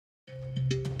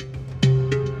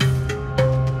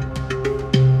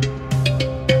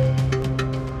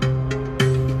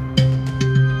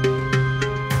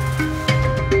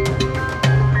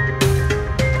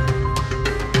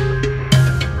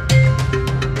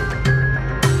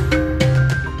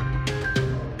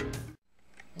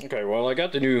Okay, well, I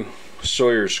got the new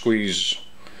Sawyer squeeze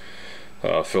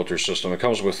filter system. It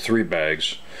comes with 3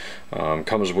 bags.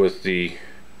 Comes with the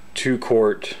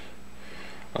 2-quart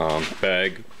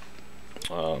bag,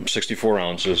 64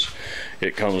 ounces.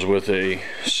 It comes with a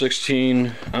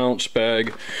 16-ounce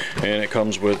bag, and it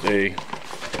comes with a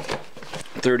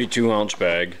 32-ounce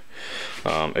bag.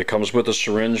 It comes with a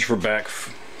syringe for back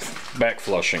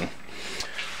flushing.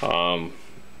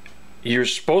 You're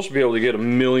supposed to be able to get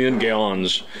 1,000,000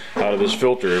 gallons out of this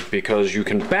filter because you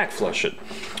can back flush it,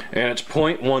 and it's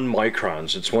 0.1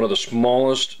 microns. It's one of the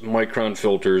smallest micron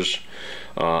filters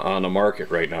on the market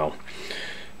right now.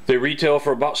 They retail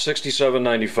for about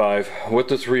 $67.95 with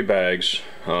the 3 bags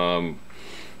and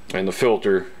the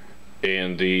filter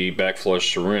and the back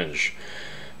flush syringe.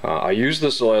 I used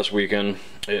this the last weekend.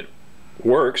 It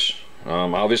works.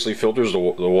 Obviously filters the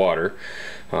water.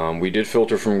 We did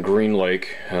filter from Green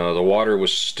Lake. The water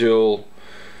was still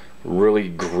really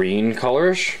green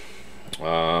colorish,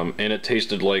 and it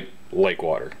tasted like lake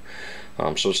water.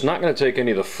 So it's not going to take any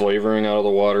of the flavoring out of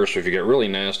the water, so if you get really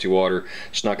nasty water,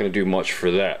 it's not going to do much for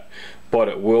that. But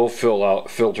it will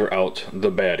filter out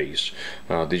the baddies,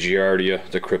 the Giardia,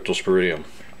 the Cryptosporidium.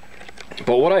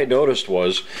 But what I noticed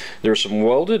was there's some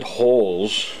welded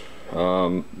holes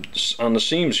on the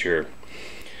seams here.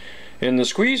 And the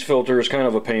squeeze filter is kind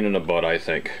of a pain in the butt, I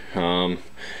think. I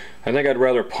think I'd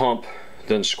rather pump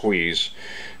than squeeze.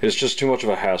 It's just too much of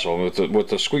a hassle. With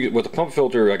the pump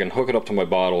filter, I can hook it up to my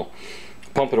bottle,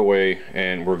 pump it away,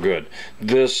 and we're good.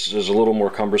 This is a little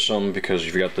more cumbersome because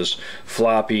you've got this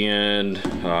floppy end.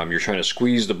 You're trying to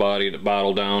squeeze the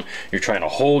bottle down. You're trying to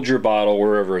hold your bottle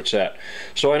wherever it's at.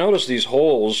 So I noticed these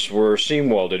holes were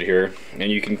seam welded here,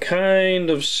 and you can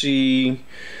kind of see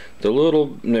the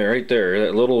little, right there,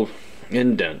 that little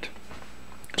indent.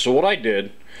 So what I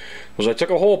did was I took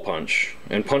a hole punch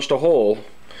and punched a hole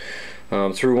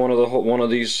through one of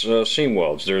these seam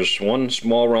welds. There's one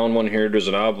small round one here, there's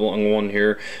an oblong one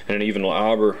here, and an even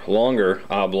longer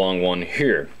oblong one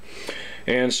here.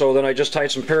 And so then I just tied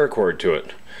some paracord to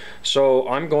it. So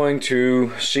I'm going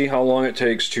to see how long it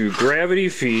takes to gravity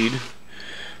feed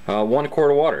 1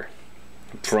 quart of water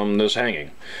from this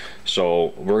hanging.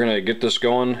 So we're gonna get this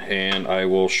going, and I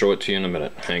will show it to you in a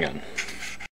minute. Hang on.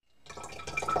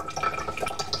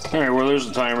 Alright, well, there's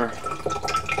the timer.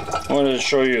 I wanted to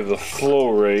show you the flow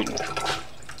rate.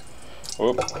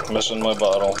 Whoop, missing my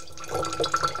bottle.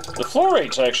 The flow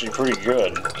rate's actually pretty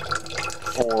good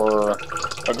for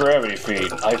a gravity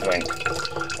feed, I think.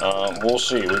 We'll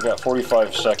see. We've got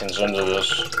 45 seconds into this,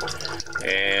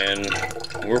 and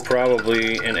we're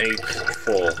probably an 1/8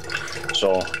 full.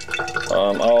 So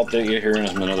I'll update you here in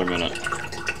another minute.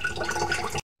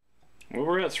 Well,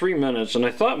 we're at 3 minutes, and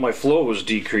I thought my flow was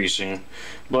decreasing,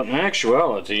 but in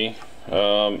actuality,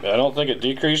 I don't think it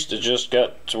decreased. It just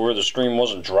got to where the stream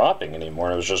wasn't dropping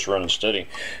anymore. It was just running steady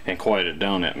and quieted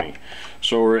down at me.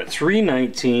 So we're at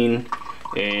 3:19,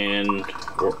 and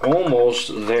we're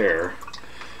almost there.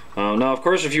 Now, of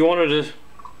course, if you wanted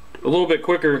a little bit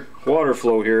quicker water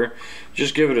flow here,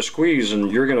 just give it a squeeze,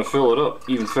 and you're going to fill it up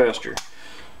even faster.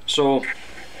 So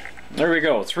there we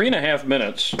go, 3.5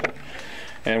 minutes,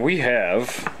 and we have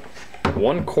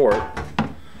 1 quart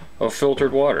of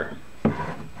filtered water.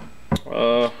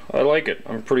 I like it.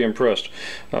 I'm pretty impressed.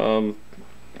 I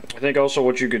think also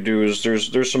what you could do is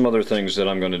there's some other things that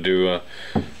I'm going to do.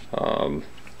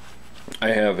 I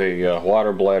have a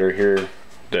water bladder here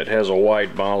that has a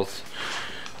wide mouth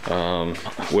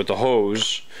with a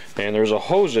hose, and there's a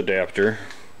hose adapter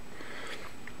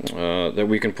that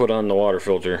we can put on the water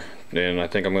filter, and I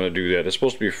think I'm going to do that. It's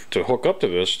supposed to be to hook up to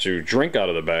this to drink out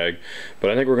of the bag,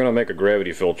 but I think we're going to make a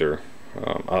gravity filter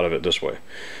out of it this way.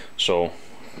 So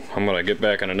I'm going to get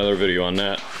back on another video on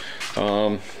that.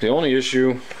 The only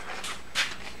issue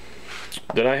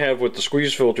that I have with the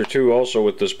squeeze filter too, also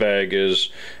with this bag, is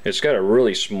it's got a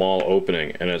really small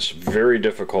opening, and it's very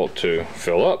difficult to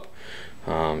fill up.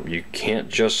 You can't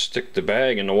just stick the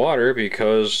bag in the water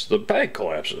because the bag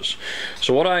collapses.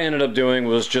 So what I ended up doing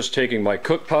was just taking my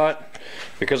cook pot,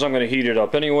 because I'm going to heat it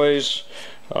up anyways.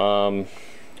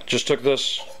 Just took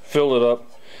this, filled it up.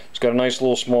 It's got a nice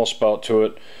little small spout to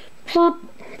it.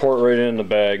 Pour it right in the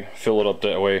bag, fill it up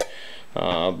that way.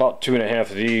 About 2.5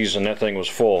 of these, and that thing was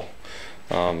full.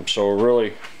 So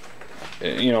really,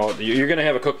 you know, you're going to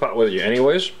have a cook pot with you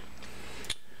anyways,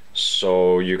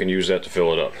 so you can use that to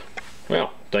fill it up.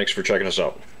 Well, thanks for checking us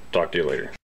out. Talk to you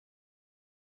later.